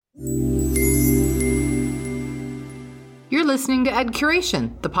You're listening to Ed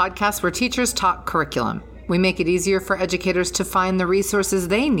Curation, the podcast where teachers talk curriculum. We make it easier for educators to find the resources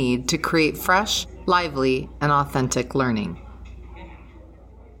they need to create fresh, lively, and authentic learning.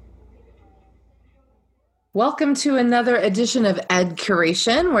 Welcome to another edition of Ed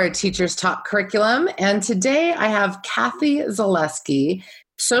Curation, where teachers talk curriculum. And today I have Kathy Zaleski,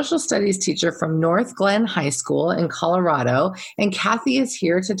 social studies teacher from North Glen High School in Colorado. And Kathy is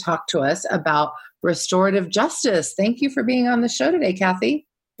here to talk to us about restorative justice. Thank you for being on the show today, Kathy.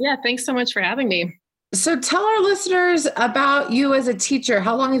 Yeah, thanks so much for having me. So tell our listeners about you as a teacher.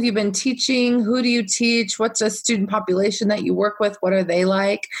 How long have you been teaching? Who do you teach? What's the student population that you work with? What are they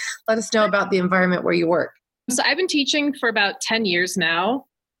like? Let us know about the environment where you work. So I've been teaching for about 10 years now.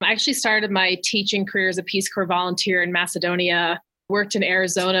 I actually started my teaching career as a Peace Corps volunteer in Macedonia, worked in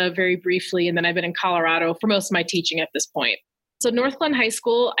Arizona very briefly, and then I've been in Colorado for most of my teaching at this point. So North Glen High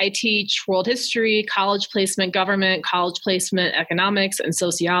School, I teach world history, college placement, government, college placement, economics, and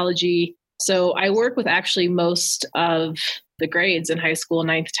sociology. So I work with actually most of the grades in high school,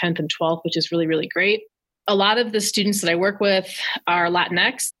 9th, 10th, and 12th, which is really, really great. A lot of the students that I work with are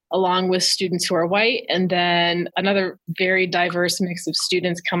Latinx, along with students who are white, and then another very diverse mix of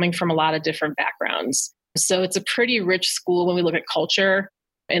students coming from a lot of different backgrounds. So it's a pretty rich school when we look at culture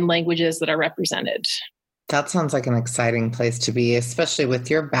and languages that are represented. That sounds like an exciting place to be, especially with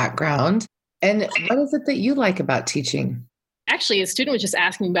your background. And what is it that you like about teaching? Actually, a student was just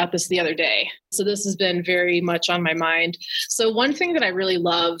asking me about this the other day. So this has been very much on my mind. So one thing that I really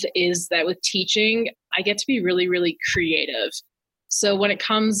love is that with teaching, I get to be really, really creative. So when it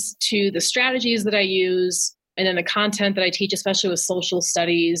comes to the strategies that I use and then the content that I teach, especially with social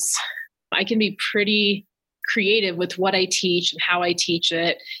studies, I can be pretty creative with what I teach and how I teach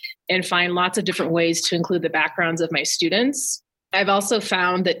it, and find lots of different ways to include the backgrounds of my students. I've also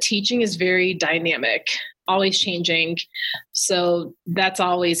found that teaching is very dynamic, always changing. So that's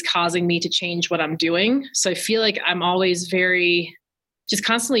always causing me to change what I'm doing. So I feel like I'm always just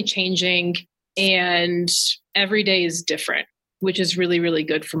constantly changing, and every day is different, which is really, really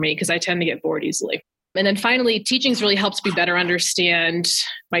good for me because I tend to get bored easily. And then finally, teaching's really helps me better understand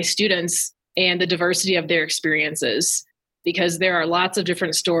my students and the diversity of their experiences, because there are lots of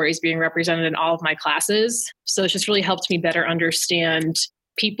different stories being represented in all of my classes. So it just really helped me better understand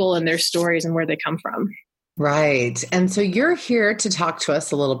people and their stories and where they come from. Right. And so you're here to talk to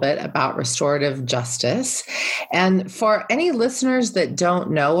us a little bit about restorative justice. And for any listeners that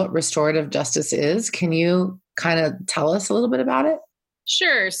don't know what restorative justice is, can you kind of tell us a little bit about it?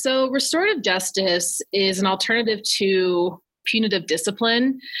 Sure. So restorative justice is an alternative to punitive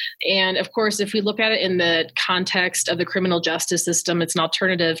discipline. And of course, if we look at it in the context of the criminal justice system, it's an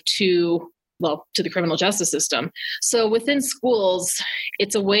alternative to the criminal justice system. So within schools,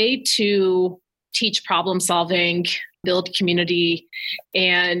 it's a way to teach problem solving, build community,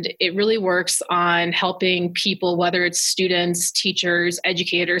 and it really works on helping people, whether it's students, teachers,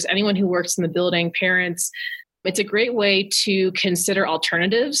 educators, anyone who works in the building, parents. It's a great way to consider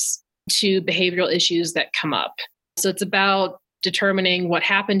alternatives to behavioral issues that come up. So it's about determining what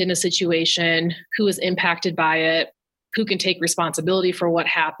happened in a situation, who is impacted by it, who can take responsibility for what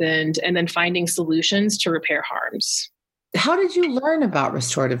happened, and then finding solutions to repair harms. How did you learn about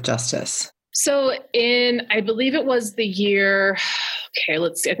restorative justice? So I believe it was the year, I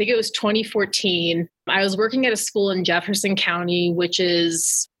think it was 2014. I was working at a school in Jefferson County, which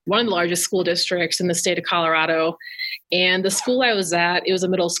is one of the largest school districts in the state of Colorado. And the school I was at, it was a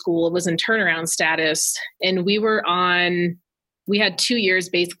middle school. It was in turnaround status. And we had 2 years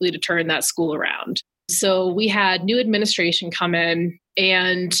basically to turn that school around. So we had new administration come in,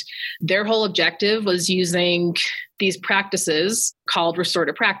 and their whole objective was using these practices called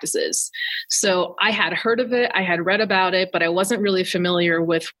restorative practices. So I had heard of it, I had read about it, but I wasn't really familiar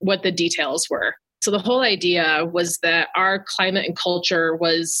with what the details were. So the whole idea was that our climate and culture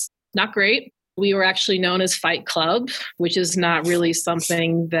was not great. We were actually known as Fight Club, which is not really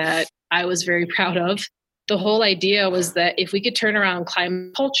something that I was very proud of. The whole idea was that if we could turn around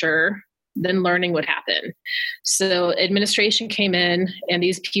climate culture, then learning would happen. So administration came in, and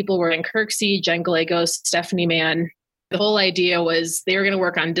these people were in Kirksey, Jen Gallegos, Stephanie Mann. The whole idea was they were going to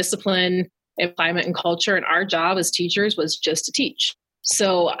work on discipline and climate and culture, and our job as teachers was just to teach.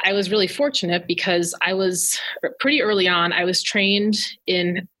 So I was really fortunate because I was pretty early on, I was trained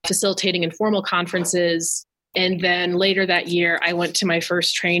in facilitating informal conferences. And then later that year, I went to my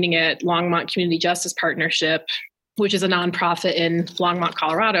first training at Longmont Community Justice Partnership, which is a nonprofit in Longmont,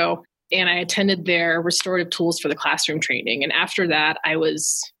 Colorado. And I attended their restorative tools for the classroom training. And after that, I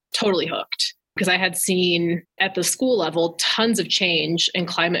was totally hooked. because I had seen at the school level tons of change in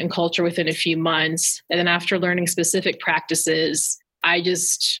climate and culture within a few months. And then after learning specific practices, I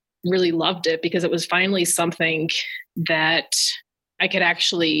just really loved it because it was finally something that I could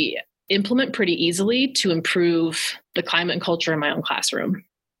actually implement pretty easily to improve the climate and culture in my own classroom.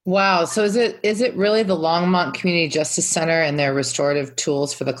 Wow. So is it really the Longmont Community Justice Center and their restorative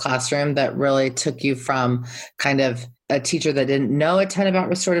tools for the classroom that really took you from kind of a teacher that didn't know a ton about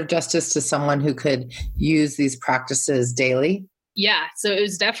restorative justice to someone who could use these practices daily? Yeah. So it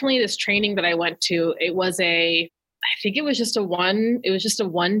was definitely this training that I went to. It was I think it was just a 1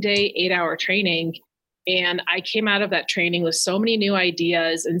 day, 8-hour training. And I came out of that training with so many new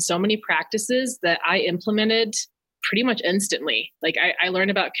ideas and so many practices that I implemented pretty much instantly. Like I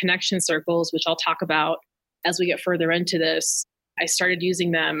learned about connection circles, which I'll talk about as we get further into this. I started using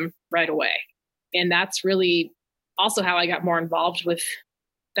them right away. And that's really also how I got more involved with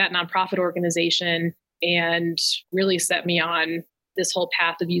that nonprofit organization and really set me on this whole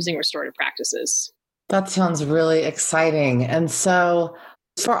path of using restorative practices. That sounds really exciting. And so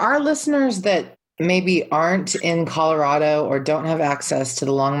for our listeners that maybe aren't in Colorado or don't have access to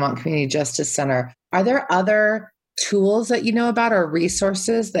the Longmont Community Justice Center, are there other tools that you know about or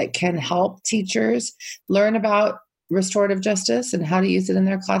resources that can help teachers learn about restorative justice and how to use it in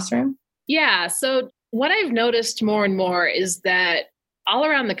their classroom? Yeah. So what I've noticed more and more is that all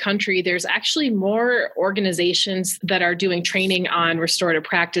around the country, there's actually more organizations that are doing training on restorative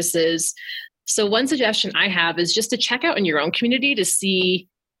practices. So one suggestion I have is just to check out in your own community to see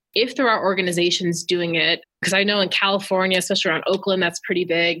if there are organizations doing it. Because I know in California, especially around Oakland, that's pretty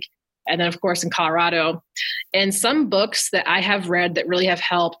big. And then, of course, in Colorado. And some books that I have read that really have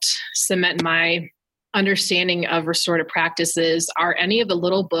helped cement my understanding of restorative practices are any of the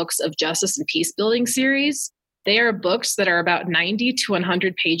Little Books of Justice and Peace Building series. They are books that are about 90 to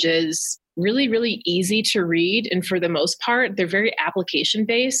 100 pages, really, really easy to read. And for the most part, they're very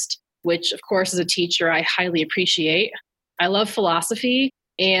application-based, which, of course, as a teacher, I highly appreciate. I love philosophy.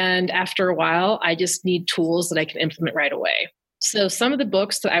 And after a while, I just need tools that I can implement right away. So some of the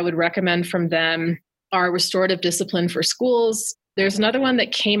books that I would recommend from them are Restorative Discipline for Schools. There's another one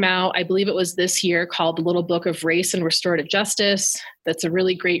that came out, I believe it was this year, called The Little Book of Race and Restorative Justice. That's a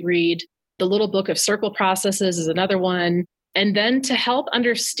really great read. The Little Book of Circle Processes is another one. And then to help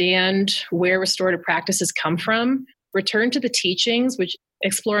understand where restorative practices come from, Return to the Teachings, which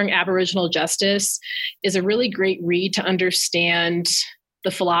Exploring Aboriginal Justice is a really great read to understand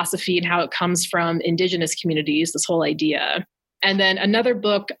the philosophy and how it comes from Indigenous communities, this whole idea. And then another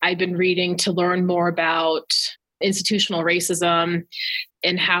book I've been reading to learn more about institutional racism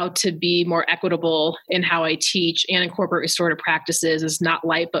and how to be more equitable in how I teach and incorporate restorative practices is Not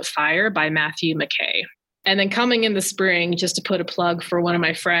Light But Fire by Matthew McKay. And then coming in the spring, just to put a plug for one of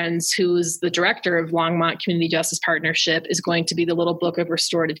my friends who's the director of Longmont Community Justice Partnership, is going to be the Little Book of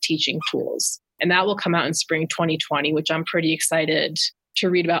Restorative Teaching Tools. And that will come out in spring 2020, which I'm pretty excited to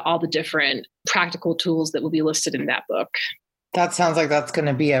read about all the different practical tools that will be listed in that book. That sounds like that's going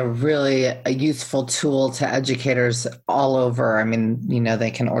to be a useful tool to educators all over. I mean,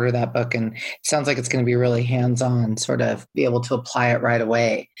 they can order that book and it sounds like it's going to be really hands-on, sort of be able to apply it right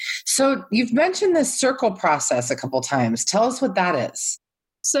away. So you've mentioned this circle process a couple times. Tell us what that is.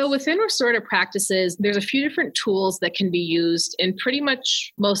 So within restorative practices, there's a few different tools that can be used, and pretty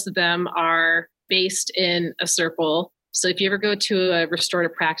much most of them are based in a circle. So if you ever go to a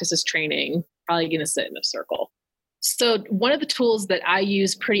restorative practices training, probably going to sit in a circle. So one of the tools that I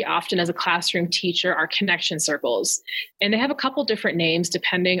use pretty often as a classroom teacher are connection circles. And they have a couple different names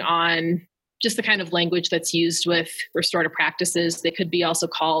depending on just the kind of language that's used with restorative practices. They could be also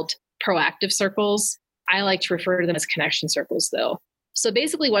called proactive circles. I like to refer to them as connection circles though. So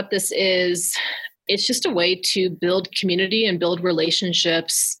basically what this is, it's just a way to build community and build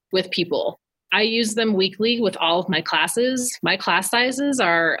relationships with people. I use them weekly with all of my classes. My class sizes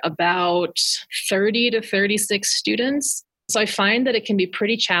are about 30 to 36 students. So I find that it can be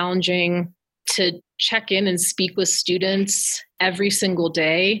pretty challenging to check in and speak with students every single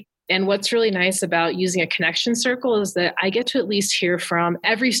day. And what's really nice about using a connection circle is that I get to at least hear from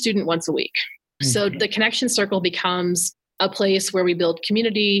every student once a week. Mm-hmm. So the connection circle becomes a place where we build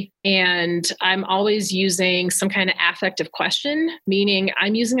community. And I'm always using some kind of affective question, meaning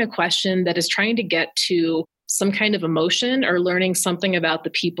I'm using a question that is trying to get to some kind of emotion or learning something about the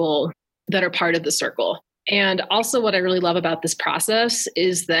people that are part of the circle. And also what I really love about this process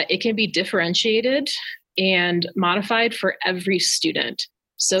is that it can be differentiated and modified for every student.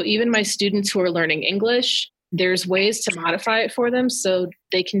 So even my students who are learning English, there's ways to modify it for them so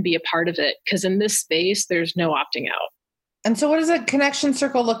they can be a part of it. Because in this space, there's no opting out. And so what does a connection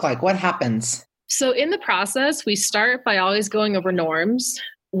circle look like? What happens? So in the process, we start by always going over norms.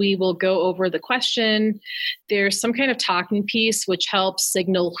 We will go over the question. There's some kind of talking piece which helps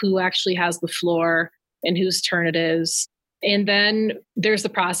signal who actually has the floor and whose turn it is. And then there's the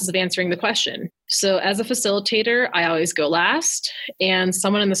process of answering the question. So as a facilitator, I always go last and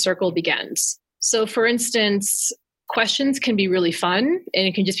someone in the circle begins. So for instance, questions can be really fun and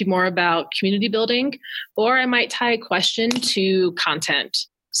it can just be more about community building, or I might tie a question to content.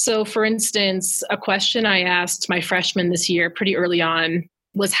 So for instance, a question I asked my freshmen this year pretty early on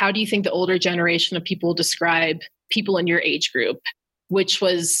was, how do you think the older generation of people describe people in your age group? Which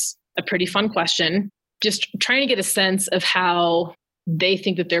was a pretty fun question, just trying to get a sense of how they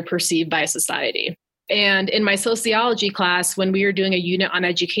think that they're perceived by society. And in my sociology class, when we were doing a unit on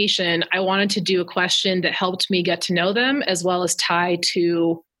education, I wanted to do a question that helped me get to know them as well as tie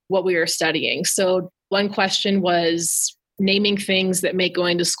to what we were studying. So one question was naming things that make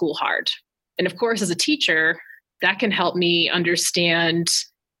going to school hard. And of course, as a teacher, that can help me understand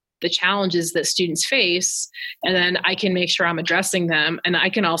the challenges that students face. And then I can make sure I'm addressing them. And I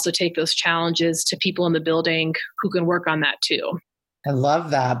can also take those challenges to people in the building who can work on that too. I love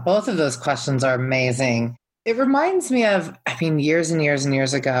that. Both of those questions are amazing. It reminds me of, years and years and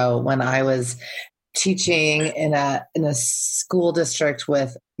years ago when I was teaching in a school district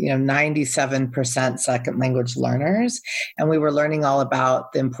with 97% second language learners. And we were learning all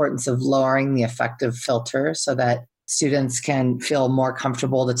about the importance of lowering the affective filter so that students can feel more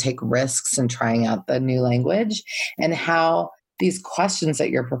comfortable to take risks in trying out the new language, and how these questions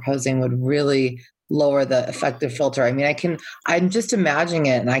that you're proposing would really lower the affective filter. I'm just imagining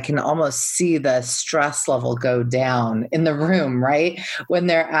it, and I can almost see the stress level go down in the room, right? When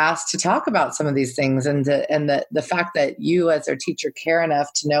they're asked to talk about some of these things, and the fact that you as their teacher care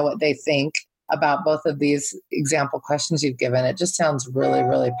enough to know what they think about both of these example questions you've given, it just sounds really,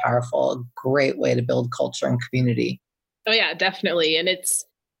 really powerful. A great way to build culture and community. Oh yeah, definitely. And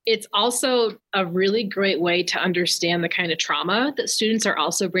it's also a really great way to understand the kind of trauma that students are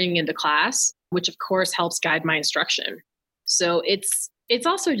also bringing into class, which of course helps guide my instruction. So it's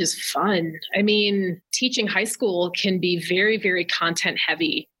also just fun. Teaching high school can be very, very content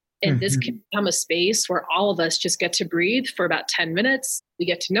heavy. And this can become a space where all of us just get to breathe for about 10 minutes. We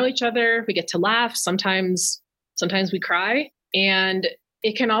get to know each other. We get to laugh. Sometimes we cry. And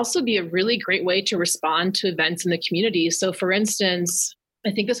it can also be a really great way to respond to events in the community. So for instance, I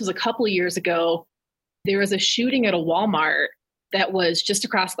think this was a couple of years ago, there was a shooting at a Walmart that was just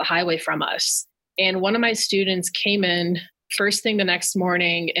across the highway from us. And one of my students came in first thing the next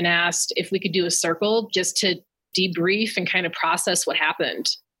morning and asked if we could do a circle just to debrief and kind of process what happened.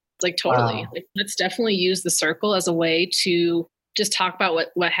 Like totally. Wow. Let's definitely use the circle as a way to just talk about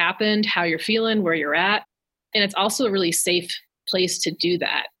what happened, how you're feeling, where you're at. And it's also a really safe place to do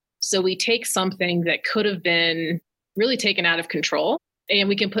that. So we take something that could have been really taken out of control and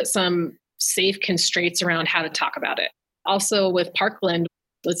we can put some safe constraints around how to talk about it. Also with Parkland,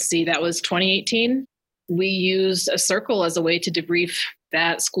 that was 2018. We used a circle as a way to debrief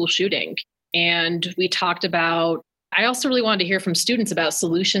that school shooting. And we talked about, I also really wanted to hear from students about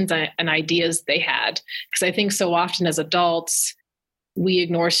solutions and ideas they had, because I think so often as adults, we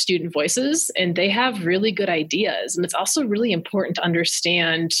ignore student voices and they have really good ideas. And it's also really important to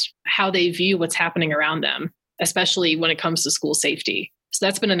understand how they view what's happening around them, especially when it comes to school safety. So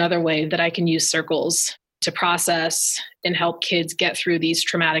that's been another way that I can use circles to process and help kids get through these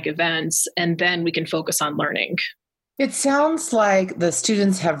traumatic events. And then we can focus on learning. It sounds like the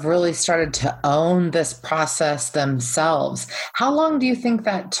students have really started to own this process themselves. How long do you think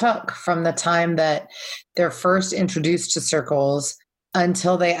that took from the time that they're first introduced to circles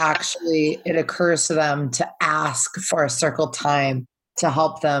until it occurs to them to ask for a circle time to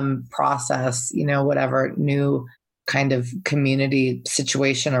help them process, whatever new kind of community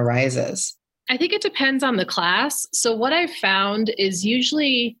situation arises? I think it depends on the class. So what I've found is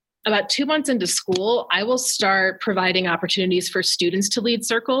usually about 2 months into school, I will start providing opportunities for students to lead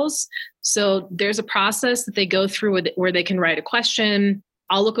circles. So there's a process that they go through where they can write a question.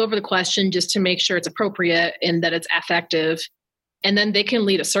 I'll look over the question just to make sure it's appropriate and that it's effective. And then they can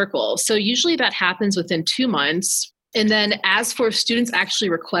lead a circle. So usually that happens within 2 months. And then as for students actually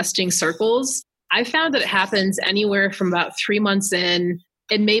requesting circles, I found that it happens anywhere from about 3 months in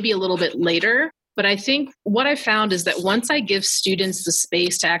and maybe a little bit later. But I think what I found is that once I give students the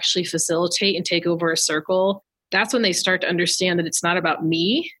space to actually facilitate and take over a circle, that's when they start to understand that it's not about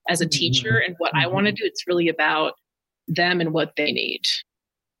me as a teacher and what I want to do. It's really about them and what they need.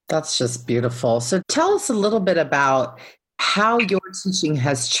 That's just beautiful. So tell us a little bit about how your teaching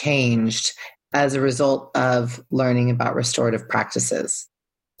has changed as a result of learning about restorative practices?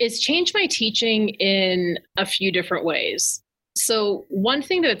 It's changed my teaching in a few different ways. So, one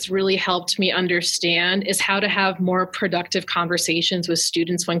thing that's really helped me understand is how to have more productive conversations with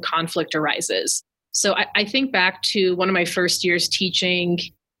students when conflict arises. So, I think back to one of my first years teaching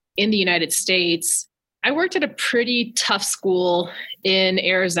in the United States. I worked at a pretty tough school in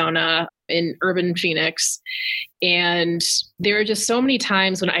Arizona, in urban Phoenix. And there were just so many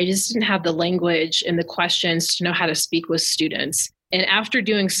times when I just didn't have the language and the questions to know how to speak with students. And after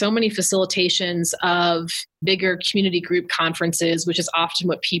doing so many facilitations of bigger community group conferences, which is often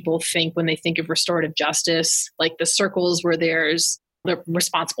what people think when they think of restorative justice, like the circles where there's the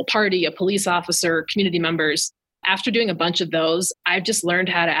responsible party, a police officer, community members. After doing a bunch of those, I've just learned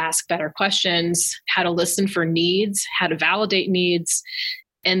how to ask better questions, how to listen for needs, how to validate needs,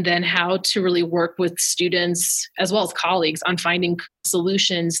 and then how to really work with students as well as colleagues on finding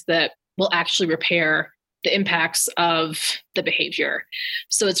solutions that will actually repair the impacts of the behavior.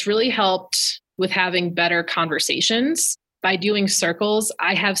 So it's really helped with having better conversations. By doing circles,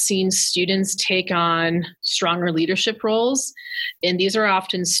 I have seen students take on stronger leadership roles. And these are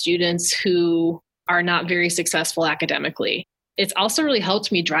often students who are not very successful academically. It's also really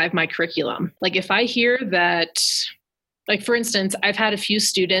helped me drive my curriculum. Like if I hear that, like for instance, I've had a few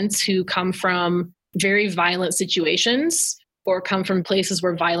students who come from very violent situations or come from places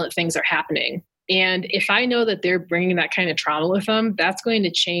where violent things are happening. And if I know that they're bringing that kind of trauma with them, that's going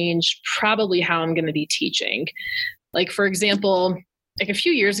to change probably how I'm going to be teaching. Like, for example, like a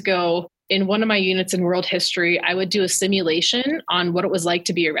few years ago, in one of my units in world history, I would do a simulation on what it was like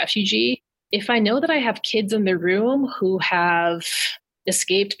to be a refugee. If I know that I have kids in the room who have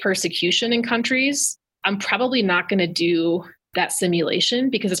escaped persecution in countries, I'm probably not going to do that simulation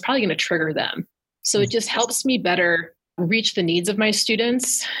because it's probably going to trigger them. So it just helps me better reach the needs of my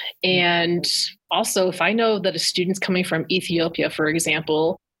students. And also, if I know that a student's coming from Ethiopia, for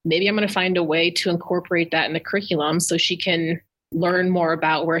example, maybe I'm going to find a way to incorporate that in the curriculum so she can learn more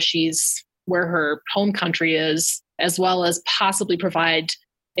about where her home country is, as well as possibly provide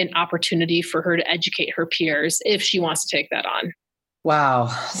an opportunity for her to educate her peers if she wants to take that on. Wow.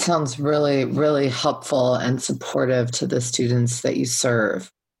 Sounds really, really helpful and supportive to the students that you serve.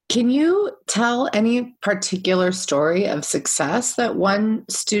 Can you tell any particular story of success that one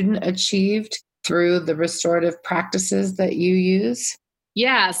student achieved through the restorative practices that you use?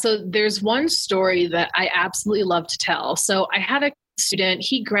 Yeah, so there's one story that I absolutely love to tell. So I had a student,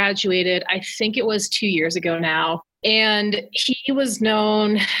 he graduated, I think it was 2 years ago now, and he was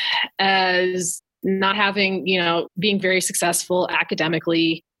known as not having, being very successful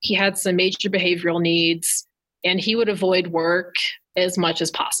academically. He had some major behavioral needs, and he would avoid work as much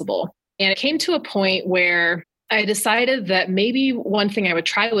as possible. And it came to a point where I decided that maybe one thing I would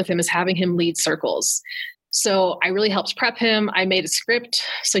try with him is having him lead circles. So I really helped prep him. I made a script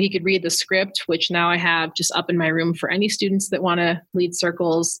so he could read the script, which now I have just up in my room for any students that want to lead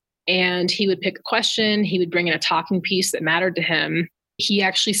circles. And he would pick a question. He would bring in a talking piece that mattered to him. He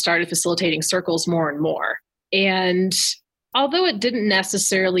actually started facilitating circles more and more. And although it didn't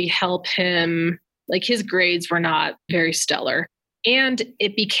necessarily help him, like his grades were not very stellar. And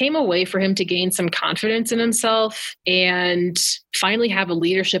it became a way for him to gain some confidence in himself and finally have a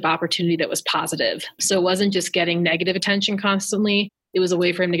leadership opportunity that was positive. So it wasn't just getting negative attention constantly. It was a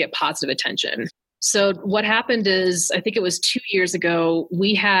way for him to get positive attention. So what happened is, I think it was 2 years ago,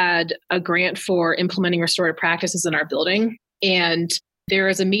 we had a grant for implementing restorative practices in our building. And there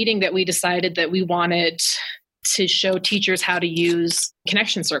was a meeting that we decided that we wanted to show teachers how to use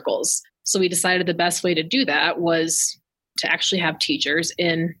connection circles. So we decided the best way to do that was to actually have teachers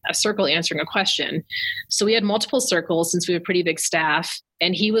in a circle answering a question. So we had multiple circles since we have a pretty big staff.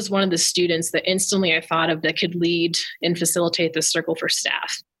 And he was one of the students that instantly I thought of that could lead and facilitate the circle for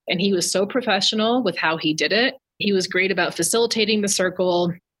staff. And he was so professional with how he did it. He was great about facilitating the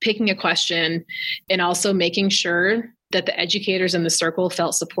circle, picking a question, and also making sure that the educators in the circle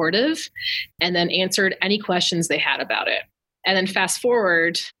felt supportive and then answered any questions they had about it. And then fast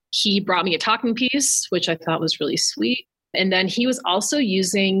forward, he brought me a talking piece, which I thought was really sweet. And then he was also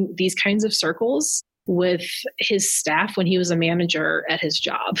using these kinds of circles with his staff when he was a manager at his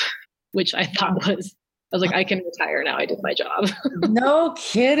job, which I thought I was like, I can retire now. I did my job. No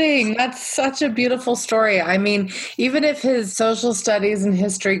kidding. That's such a beautiful story. I mean, even if his social studies and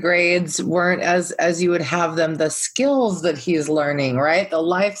history grades weren't as you would have them, the skills that he's learning, right? The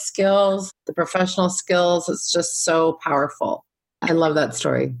life skills, the professional skills, it's just so powerful. I love that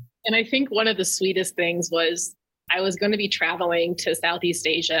story. And I think one of the sweetest things was I was going to be traveling to Southeast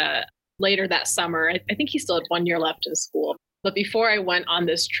Asia later that summer. I think he still had 1 year left in school. But before I went on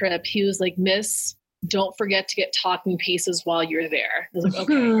this trip, he was like, Miss, don't forget to get talking pieces while you're there. I was like,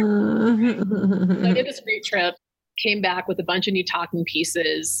 okay. So I did this great trip, came back with a bunch of new talking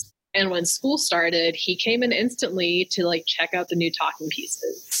pieces. And when school started, he came in instantly to like check out the new talking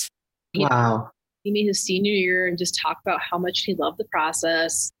pieces. Wow. He made his senior year and just talk about how much he loved the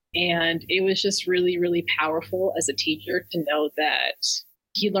process. And it was just really, really powerful as a teacher to know that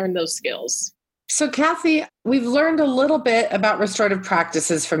he learned those skills. So Kathy, we've learned a little bit about restorative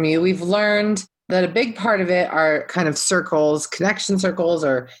practices from you. We've learned that a big part of it are kind of circles, connection circles,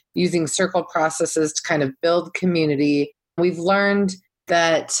 or using circle processes to kind of build community. We've learned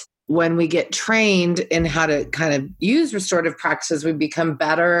that when we get trained in how to kind of use restorative practices, we become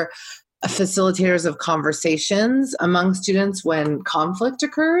better facilitators of conversations among students when conflict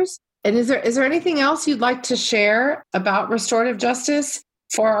occurs. And is there anything else you'd like to share about restorative justice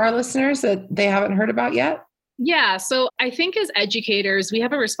for our listeners that they haven't heard about yet? Yeah. So I think as educators, we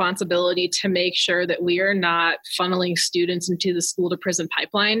have a responsibility to make sure that we are not funneling students into the school to prison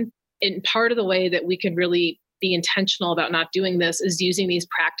pipeline. And part of the way that we can really be intentional about not doing this is using these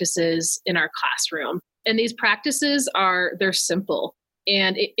practices in our classroom. And these practices they're simple.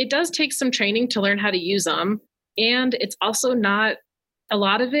 And it does take some training to learn how to use them. And it's also not a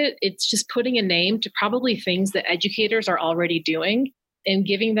lot of it. It's just putting a name to probably things that educators are already doing and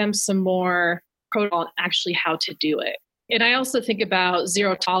giving them some more protocol on actually how to do it. And I also think about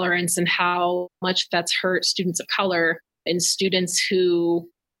zero tolerance and how much that's hurt students of color and students who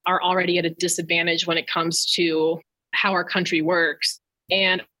are already at a disadvantage when it comes to how our country works.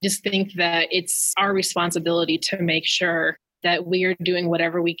 And I just think that it's our responsibility to make sure that we are doing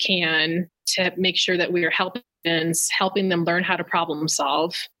whatever we can to make sure that we are helping them learn how to problem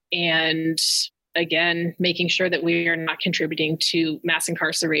solve. And again, making sure that we are not contributing to mass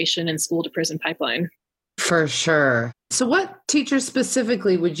incarceration and school to prison pipeline. For sure. So what teachers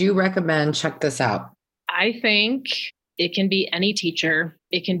specifically would you recommend check this out? I think it can be any teacher.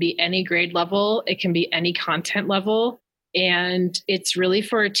 It can be any grade level. It can be any content level. And it's really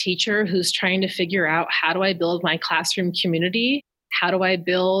for a teacher who's trying to figure out, how do I build my classroom community? How do I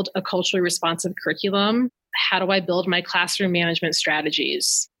build a culturally responsive curriculum? How do I build my classroom management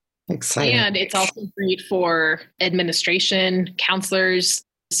strategies? Exciting. And it's also great for administration, counselors.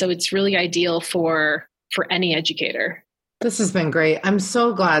 So it's really ideal for any educator. This has been great. I'm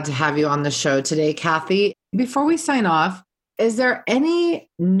so glad to have you on the show today, Kathy. Before we sign off, is there any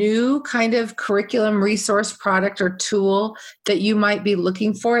new kind of curriculum resource product or tool that you might be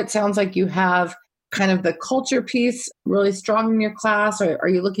looking for? It sounds like you have kind of the culture piece really strong in your class, or are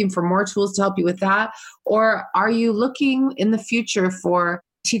you looking for more tools to help you with that? Or are you looking in the future for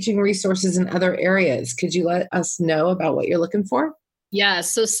teaching resources in other areas? Could you let us know about what you're looking for? Yeah,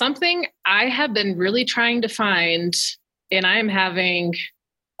 so something I have been really trying to find, and I'm having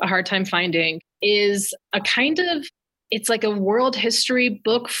a hard time finding, is it's like a world history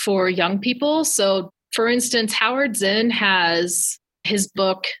book for young people. So for instance, Howard Zinn has his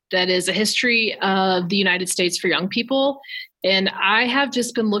book that is a history of the United States for young people. And I have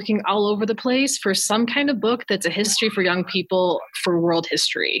just been looking all over the place for some kind of book that's a history for young people for world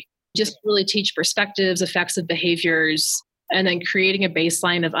history. Just really teach perspectives, effects of behaviors, and then creating a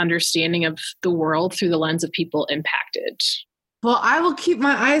baseline of understanding of the world through the lens of people impacted. Well, I will keep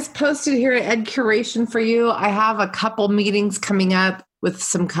my eyes posted here at Ed Curation for you. I have a couple meetings coming up with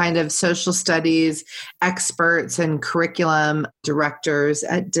some kind of social studies experts and curriculum directors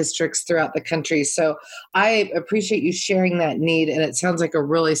at districts throughout the country. So I appreciate you sharing that need. And it sounds like a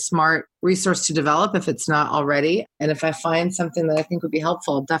really smart resource to develop if it's not already. And if I find something that I think would be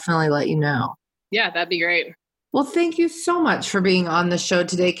helpful, I'll definitely let you know. Yeah, that'd be great. Well, thank you so much for being on the show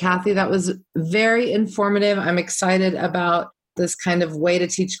today, Kathy. That was very informative. I'm excited about this kind of way to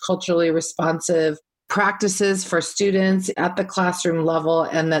teach culturally responsive practices for students at the classroom level,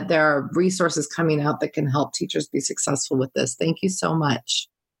 and that there are resources coming out that can help teachers be successful with this. Thank you so much.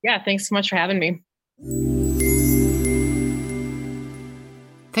 Yeah, thanks so much for having me.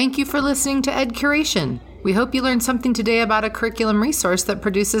 Thank you for listening to Ed Curation. We hope you learned something today about a curriculum resource that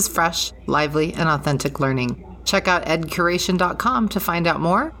produces fresh, lively, and authentic learning. Check out edcuration.com to find out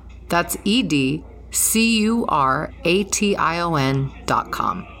more. That's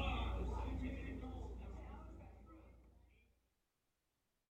EDCURATION.com.